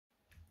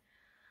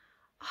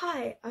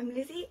Hi, I'm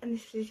Lizzie and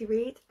this is Lizzie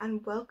Reed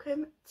and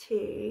welcome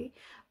to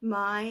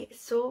my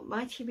Sort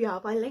My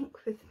TBR by Link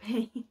with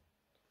me.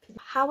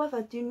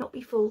 However, do not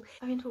be fooled.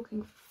 I've been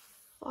talking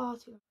far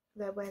too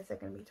long. Where's there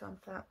going to be time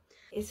for that?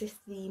 Is this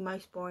the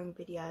most boring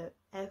video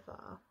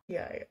ever?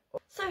 Yeah.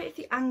 So if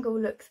the angle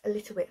looks a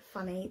little bit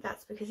funny,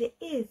 that's because it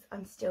is.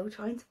 I'm still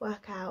trying to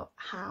work out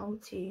how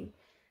to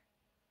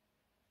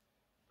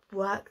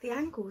work the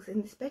angles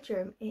in this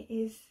bedroom. It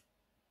is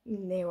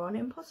near on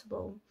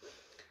impossible.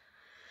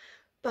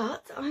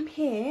 But I'm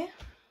here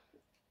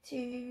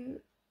to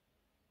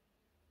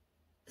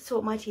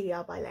sort my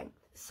TBR by length.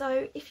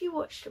 So if you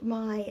watched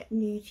my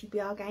new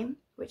TBR game,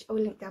 which I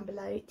will link down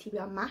below,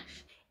 TBR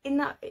Mash, in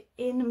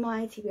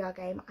my TBR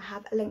game I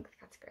have a length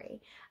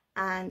category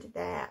and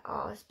there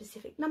are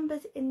specific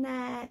numbers in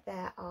there.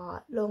 There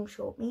are long,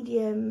 short,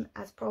 medium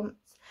as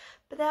prompts,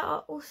 but there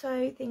are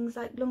also things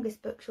like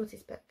longest book,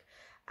 shortest book.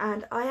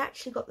 And I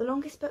actually got the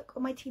longest book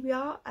on my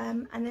TBR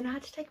and then I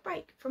had to take a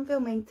break from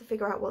filming to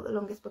figure out what the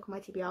longest book on my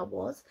TBR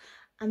was.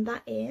 And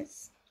that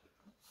is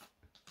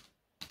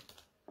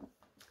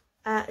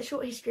A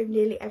Short History of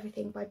Nearly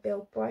Everything by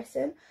Bill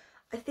Bryson.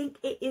 I think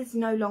it is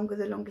no longer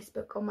the longest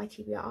book on my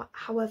TBR,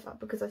 however,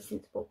 because I've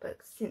since bought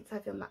books since I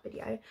filmed that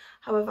video.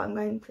 However, I'm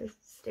going to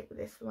stick with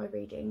this for my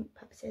reading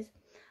purposes.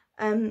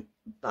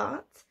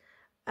 But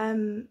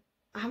I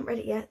haven't read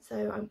it yet,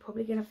 so I'm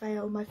probably going to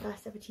fail my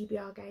first ever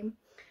TBR game.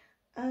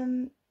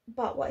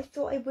 But what I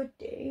thought I would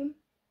do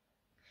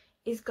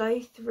is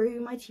go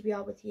through my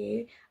TBR with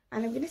you,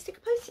 and I'm going to stick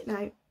a post-it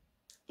note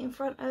in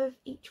front of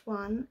each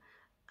one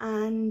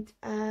and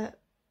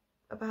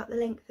about the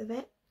length of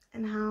it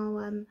and how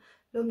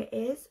long it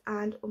is,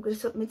 and I'm going to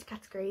sort them into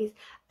categories,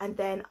 and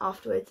then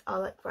afterwards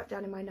I'll like write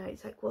down in my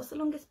notes like what's the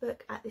longest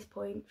book at this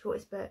point,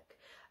 shortest book,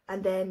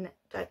 and then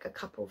like a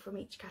couple from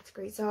each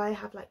category, so I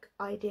have like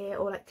idea,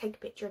 or like take a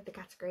picture of the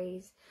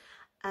categories.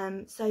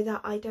 So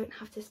that I don't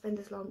have to spend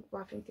as long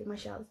rifling through my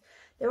shelves.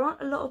 There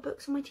aren't a lot of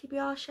books on my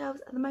TBR shelves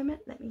at the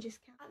moment. Let me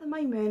just count. At the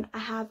moment I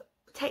have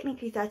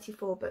technically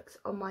 34 books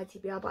on my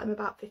TBR, but I'm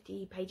about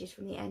 50 pages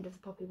from the end of the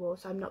Poppy War,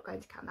 so I'm not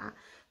going to count that.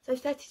 So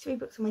 33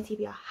 books on my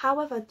TBR.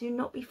 However, do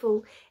not be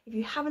fooled. If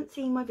you haven't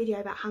seen my video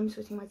about how I'm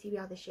sorting my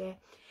TBR this year,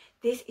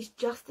 this is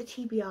just the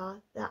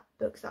TBR, that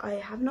books that I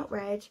have not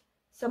read.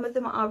 Some of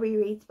them are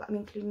rereads, but I'm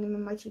including them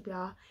in my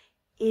TBR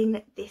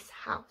in this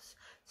house.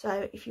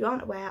 So if you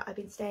aren't aware, I've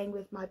been staying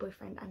with my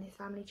boyfriend and his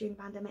family during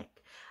the pandemic,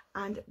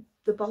 and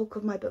the bulk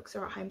of my books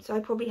are at home, so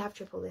I probably have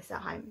triple this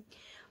at home.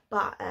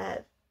 But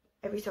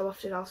every so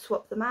often I'll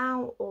swap them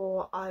out,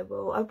 or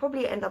I'll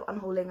probably end up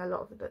unhauling a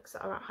lot of the books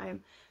that are at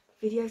home.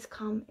 Videos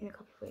come in a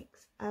couple of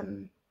weeks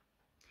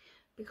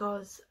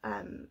because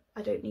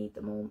I don't need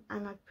them all,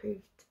 and I've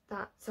proved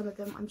that some of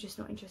them I'm just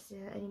not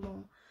interested in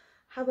anymore.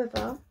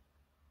 However,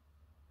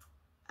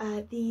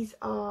 these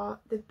are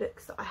the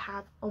books that I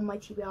have on my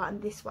TBR,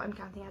 and this is what I'm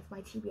counting as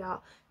my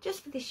TBR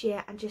just for this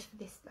year and just for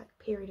this like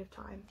period of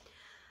time.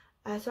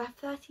 So I have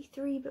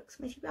 33 books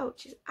on my TBR,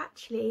 which is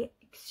actually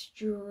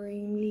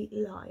extremely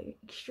low,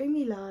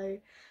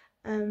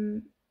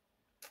 and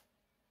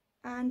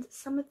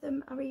some of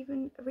them are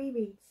even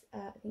rereads.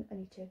 I think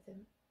only two of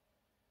them.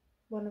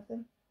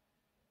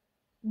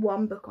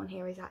 One book on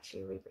here is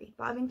actually a reread,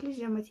 but I've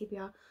included it on my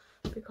TBR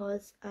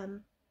because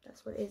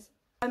that's what it is.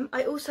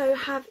 I also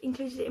have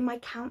included it in my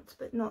count,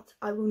 but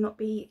I will not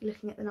be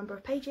looking at the number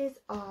of pages,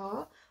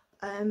 are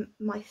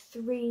my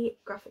 3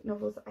 graphic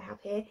novels that I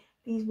have here.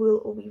 These will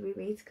all be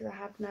rereads because I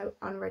have no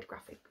unread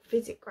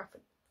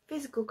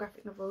physical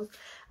graphic novels,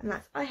 and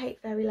that's I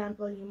Hate Fairyland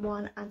Volume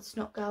 1 and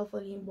Snot Girl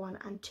Volume 1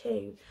 and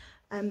 2.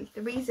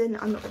 The reason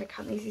I'm not going to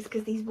count these is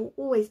because these will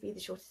always be the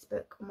shortest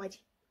book on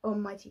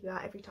my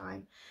TBR every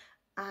time,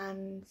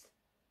 and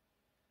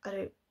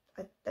they're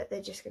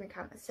just going to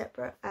count as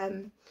separate.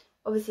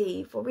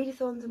 Obviously for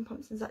readathons and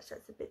prompts and such,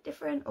 that's a bit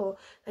different, or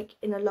like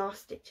in a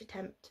last ditch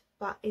attempt,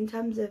 but in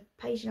terms of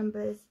page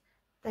numbers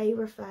they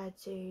refer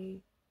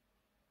to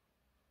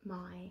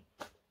my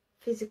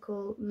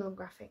physical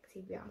non-graphic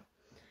TBR,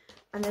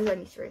 and there's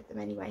only 3 of them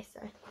anyway,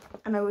 so,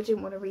 and I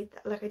didn't want to read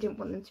that, like I didn't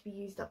want them to be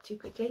used up too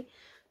quickly,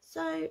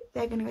 so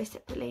they're going to go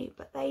separately,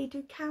 but they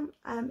do count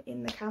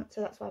in the count, so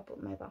that's why I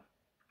brought them over.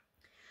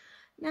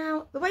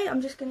 Now the way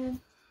I've been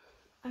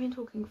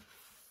talking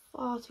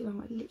far too long,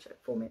 like literally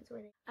 4 minutes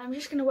already. I'm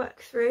just going to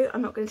work through.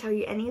 I'm not going to tell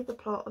you any of the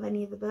plot of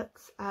any of the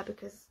books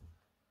because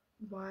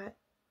where's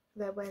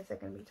there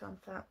going to be time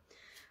for that.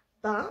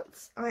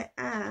 But I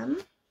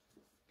am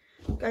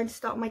going to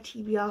start my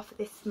TBR for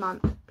this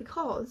month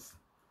because,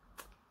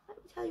 let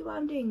me tell you why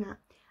I'm doing that,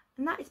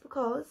 and that is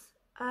because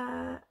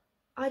I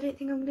don't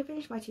think I'm going to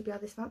finish my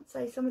TBR this month,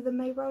 so some of them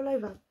may roll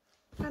over.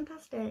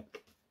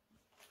 Fantastic.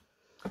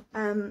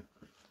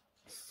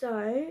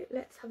 So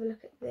let's have a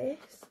look at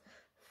this.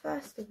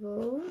 First of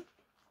all,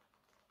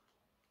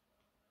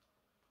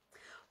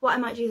 what I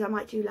might do is I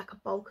might do like a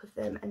bulk of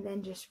them and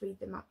then just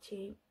read them up to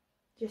you.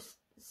 Just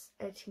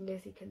editing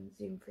Lizzie can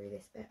zoom through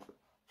this bit.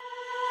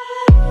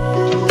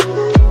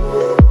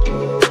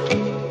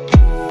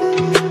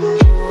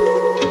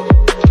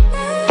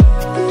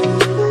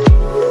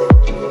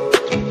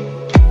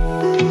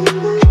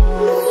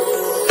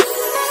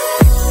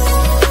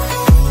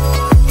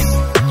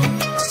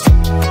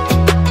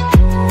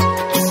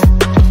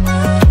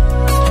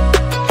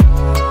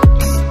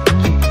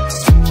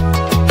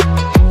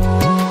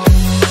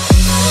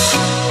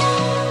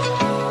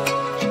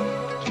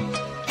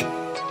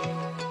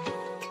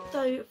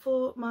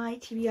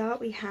 TBR,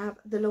 we have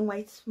The Long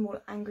Way to Small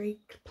Angry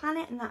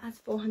Planet, and that has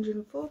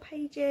 404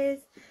 pages.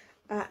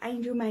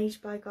 Angel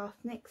Mage by Garth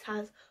Nix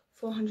has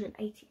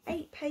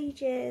 488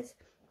 pages.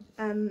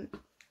 And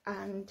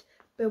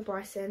Bill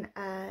Bryson,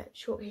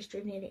 Short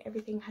History of Nearly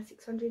Everything, has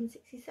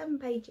 667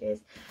 pages,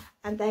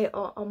 and they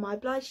are on my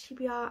obliged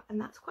TBR, and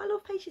that's quite a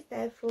lot of pages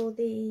there for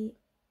the,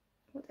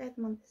 what day of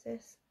the month is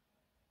this?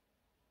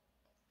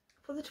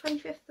 For the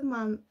 25th of the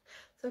month,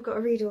 so I've got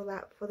to read all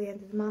that before the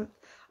end of the month.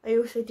 I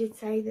also did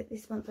say that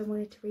this month I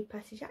wanted to read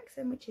Percy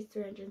Jackson, which is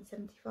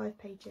 375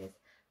 pages.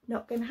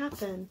 Not going to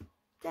happen.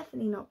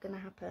 Definitely not going to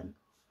happen.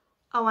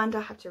 Oh, and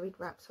I have to read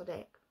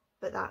Rhapsodic,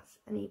 but that's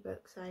an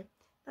ebook, so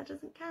that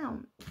doesn't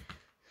count.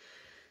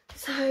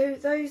 So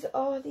those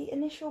are the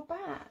initial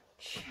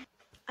batch.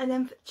 And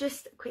then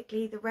just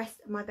quickly, the rest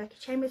of my Becky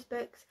Chambers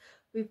books.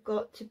 We've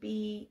got To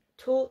Be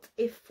Taught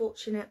If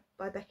Fortunate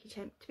by Becky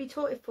Chambers. To Be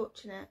Taught If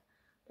Fortunate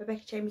by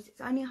Becky Chambers.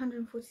 It's only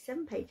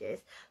 147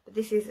 pages, but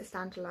this is a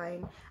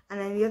standalone. And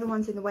then the other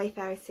ones in the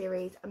Wayfarer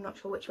series, I'm not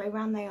sure which way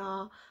around they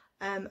are.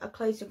 A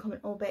Closed and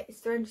Common Orbit is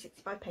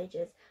 365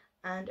 pages.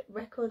 And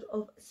Record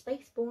of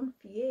Spaceborne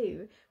for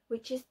You,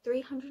 which is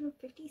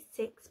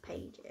 356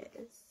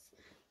 pages.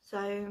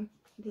 So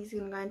these are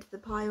going to go into the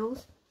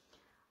piles.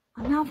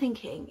 I'm now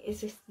thinking,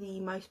 is this the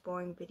most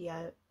boring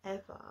video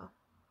ever?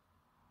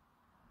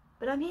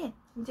 But I'm here,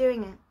 I'm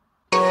doing it.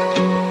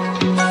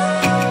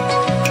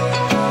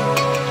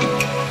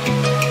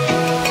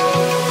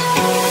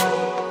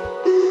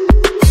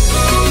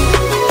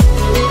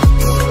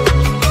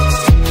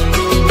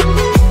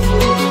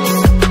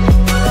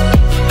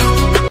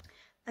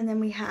 And then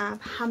we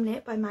have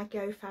Hamlet by Maggie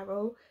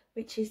O'Farrell,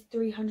 which is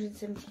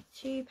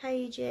 372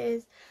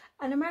 pages.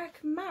 An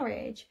American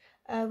Marriage,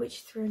 which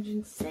is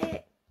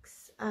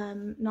 306.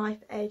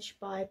 Knife Edge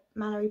by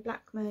Mallory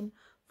Blackman,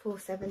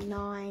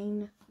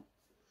 479.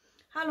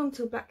 How Long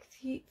Till Black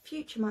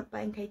Future Month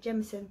by N.K.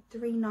 Jemisin,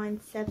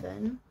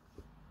 397.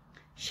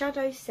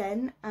 Shadow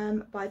Sen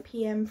by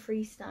P.M.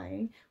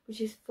 Freestone,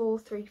 which is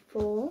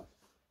 434.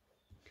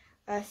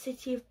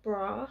 City of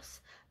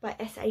Brass by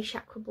S.A.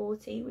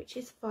 Chakraborty, which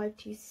is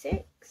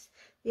 526.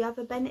 The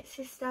Other Bennett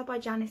Sister by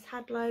Janice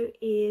Hadlow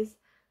is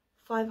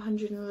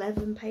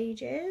 511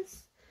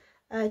 pages.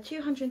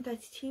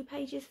 232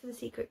 pages for The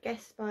Secret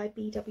Guest by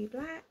B.W.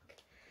 Black.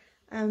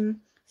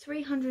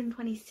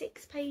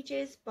 326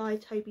 pages by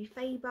Toby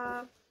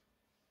Faber.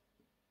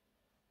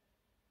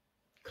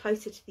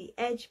 Closer to the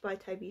Edge by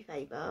Toby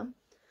Faber.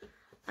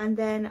 And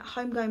then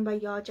Homegoing by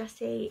Yar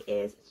Jesse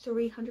is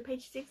 300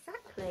 pages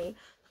exactly.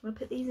 I'm going to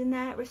put these in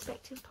their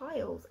respective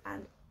piles,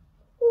 and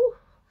ooh,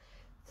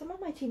 some of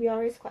my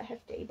TBR is quite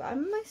hefty, but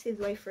I'm mostly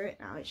the way through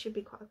it now. It should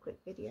be quite a quick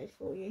video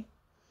for you.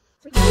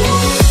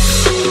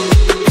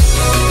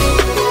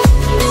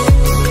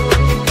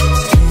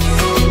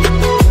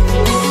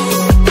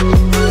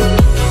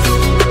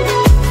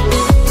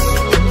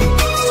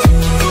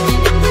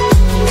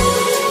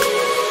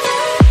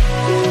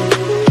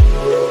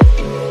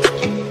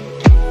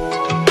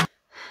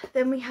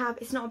 Then we have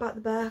It's Not About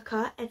the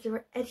Burqa,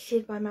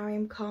 edited by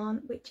Mariam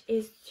Khan, which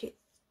is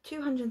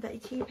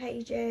 232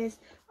 pages.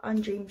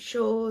 Undreamed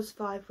Shores,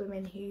 5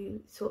 Women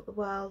Who Sought the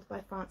World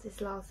by Frances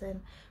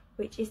Larson,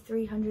 which is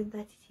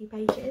 332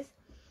 pages.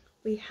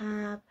 We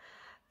have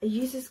A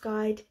User's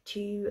Guide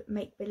to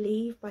Make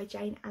Believe by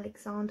Jane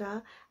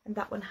Alexander, and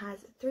that one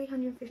has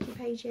 350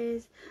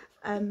 pages.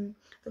 The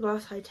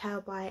Glass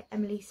Hotel by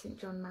Emily St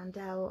John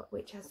Mandel,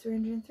 which has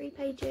 303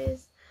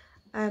 pages.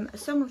 A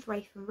Song of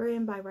Wraith and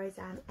Ruin by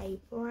Roseanne A.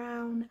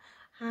 Brown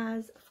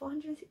has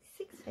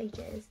 466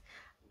 pages.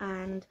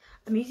 And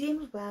A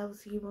Museum of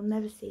Wells You Will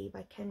Never See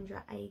by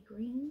Kendra A.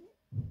 Green.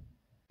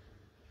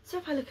 So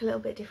if I look a little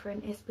bit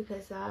different, it's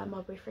because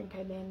my boyfriend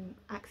came in,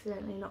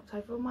 accidentally knocked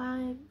over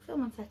my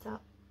film on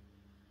setup.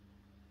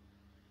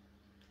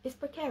 It's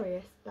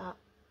precarious, but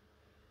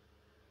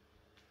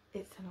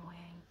it's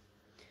annoying.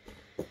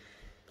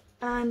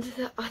 And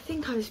I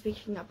think I was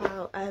speaking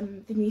about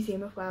The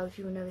Museum of Wells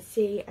You Will Never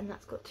See, and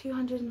that's got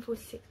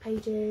 246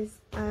 pages.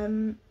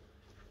 And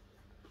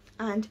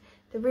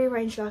The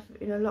Rearranged Life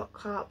of Una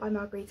Lockhart by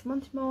Margarita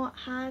Montemore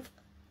has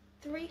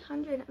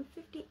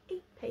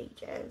 358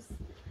 pages.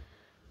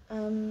 So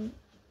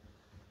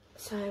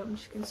I'm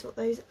just going to sort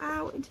those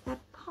out into their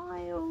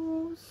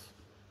piles.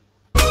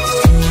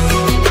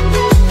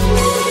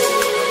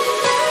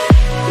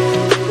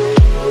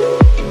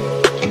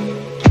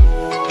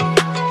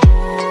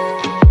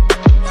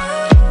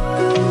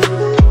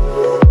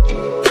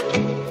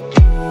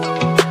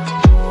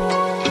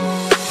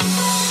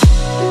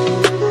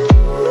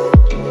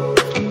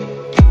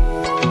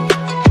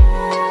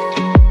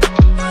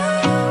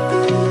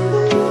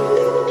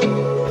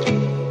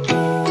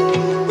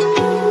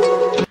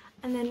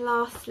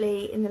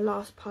 In the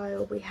last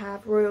pile we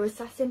have Royal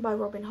Assassin by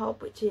Robin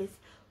Hobb, which is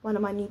one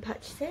of my new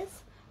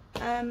purchases.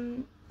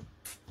 The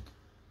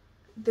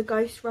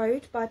Ghost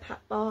Road by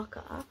Pat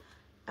Barker,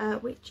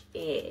 which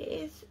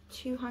is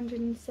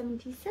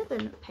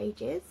 277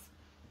 pages.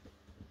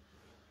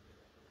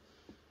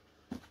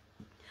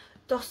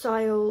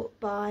 Docile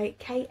by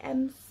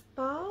K.M.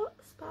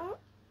 Sparks,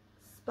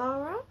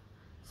 Spara.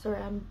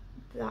 Sorry,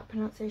 that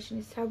pronunciation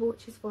is terrible,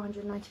 which is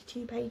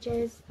 492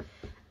 pages.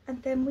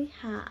 And then we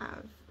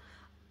have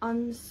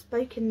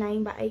Unspoken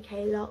Name by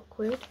A.K.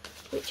 Larkwood,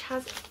 which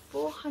has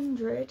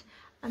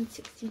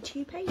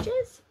 462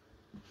 pages.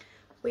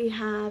 We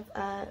have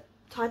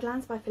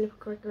Tidelands by Philippa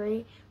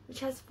Gregory, which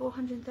has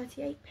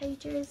 438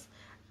 pages.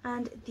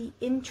 And The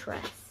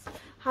Interests,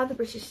 How the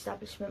British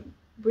Establishment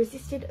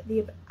Resisted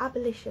the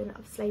Abolition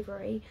of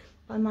Slavery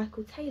by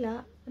Michael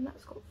Taylor, and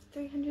that's got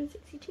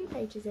 362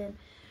 pages in.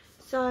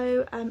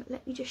 So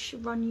let me just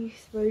run you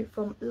through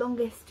from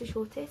longest to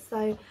shortest.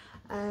 So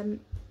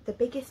the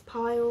biggest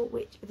pile,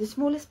 the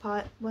smallest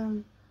pile,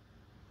 well,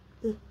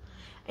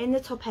 in the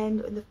top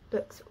end, in the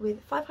books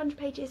with 500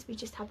 pages, we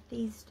just have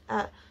these.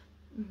 The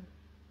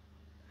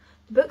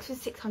books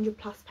with 600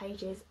 plus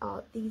pages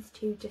are these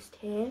two just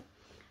here,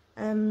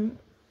 and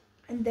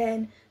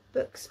then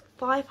books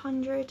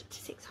 500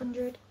 to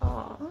 600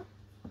 are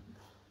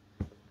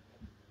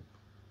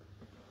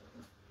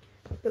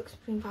books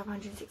between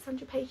 500 and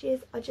 600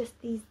 pages are just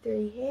these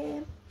three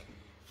here.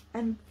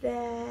 And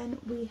then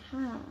we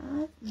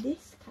have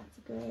this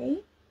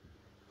category.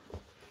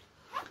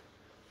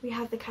 We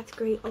have the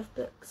category of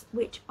books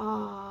which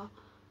are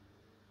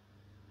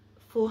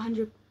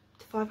 400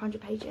 to 500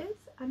 pages,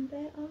 and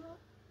there are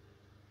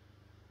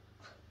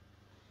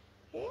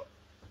here.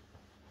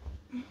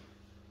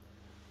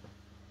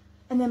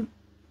 And then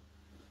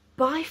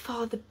by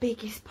far the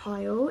biggest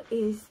pile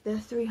is the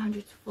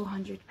 300 to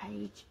 400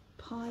 page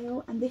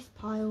pile, and this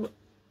pile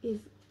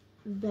is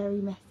very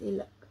messy.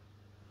 Look.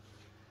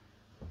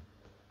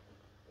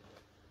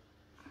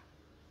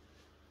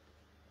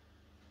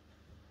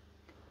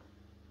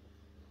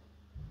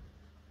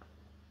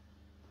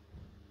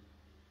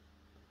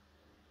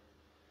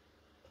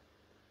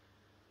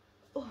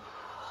 Oh,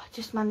 I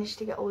just managed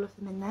to get all of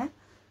them in there.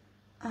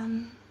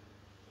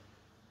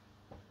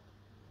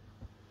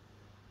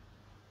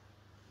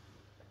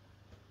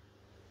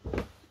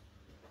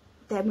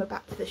 Then we're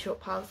back to the short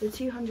piles. The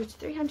 200 to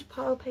 300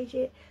 pile page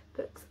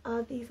books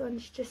are these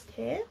ones just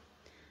here.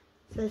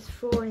 So there's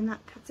 4 in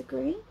that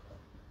category.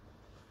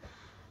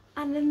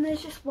 And then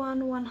there's just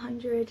one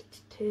 100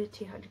 to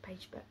 200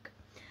 page book.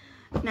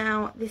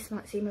 Now this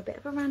might seem a bit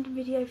of a random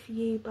video for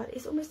you, but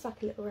it's almost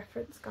like a little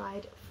reference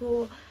guide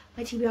for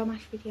my TBR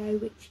MASH video,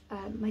 which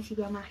my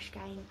TBR MASH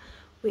game,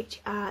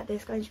 which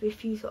there's going to be a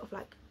few sort of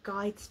like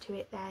guides to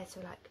it there.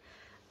 So like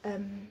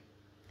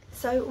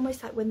so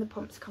almost like when the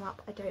prompts come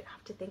up, I don't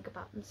have to think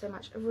about them so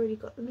much. I've already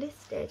got them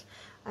listed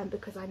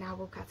because I now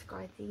will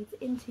categorise these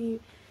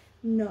into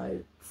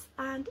notes,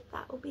 and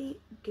that will be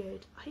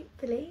good,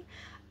 hopefully.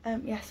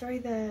 Yeah, sorry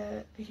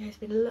the video's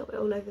been a little bit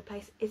all over the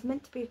place. It's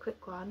meant to be a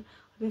quick one.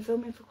 I've been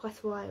filming for quite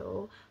a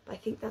while, but I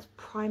think that's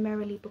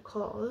primarily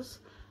because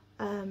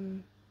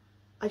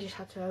I just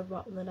had to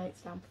write all the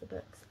notes down for the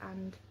books,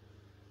 and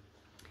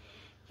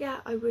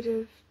yeah,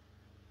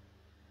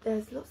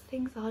 there's lots of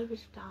things I would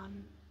have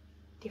done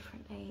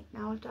differently.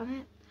 Now I've done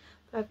it,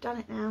 but I've done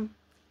it now,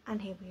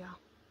 and here we are.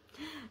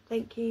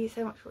 Thank you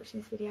so much for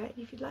watching this video, and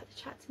if you'd like to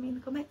chat to me in the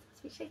comments, I'll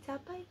speak to you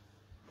later. Bye.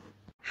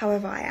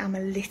 However, I am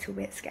a little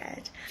bit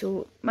scared.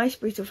 So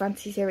most brutal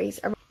fantasy series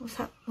are, what's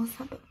that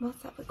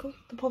book called?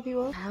 The Poppy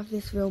War. I have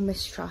this real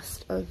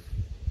mistrust of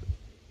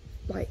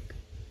like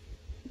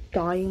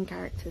dying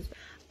characters.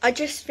 I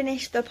just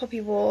finished The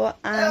Poppy War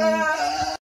and